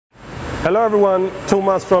Hello everyone,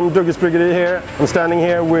 Thomas from GBG Beer here. I'm standing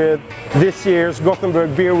here with this year's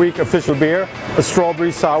Gothenburg Beer Week official beer, a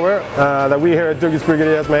strawberry sour that we here at GBG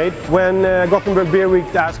Beer has made. When Gothenburg Beer Week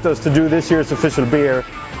asked us to do this year's official beer,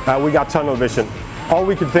 we got tunnel vision. All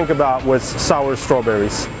we could think about was sour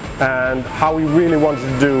strawberries and how we really wanted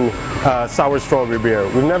to do sour strawberry beer.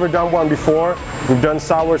 We've never done one before. We've done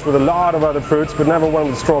sours with a lot of other fruits, but never one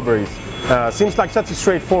with strawberries. Seems like such a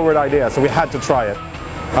straightforward idea, so we had to try it.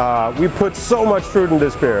 We put so much fruit in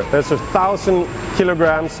this beer. There's 1,000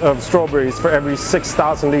 kilograms of strawberries for every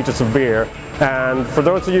 6,000 liters of beer. And for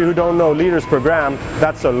those of you who don't know liters per gram,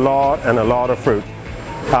 that's a lot and a lot of fruit.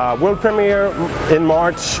 World premiere in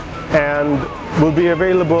March and will be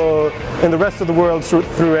available in the rest of the world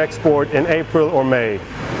through export in April or May.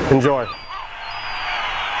 Enjoy.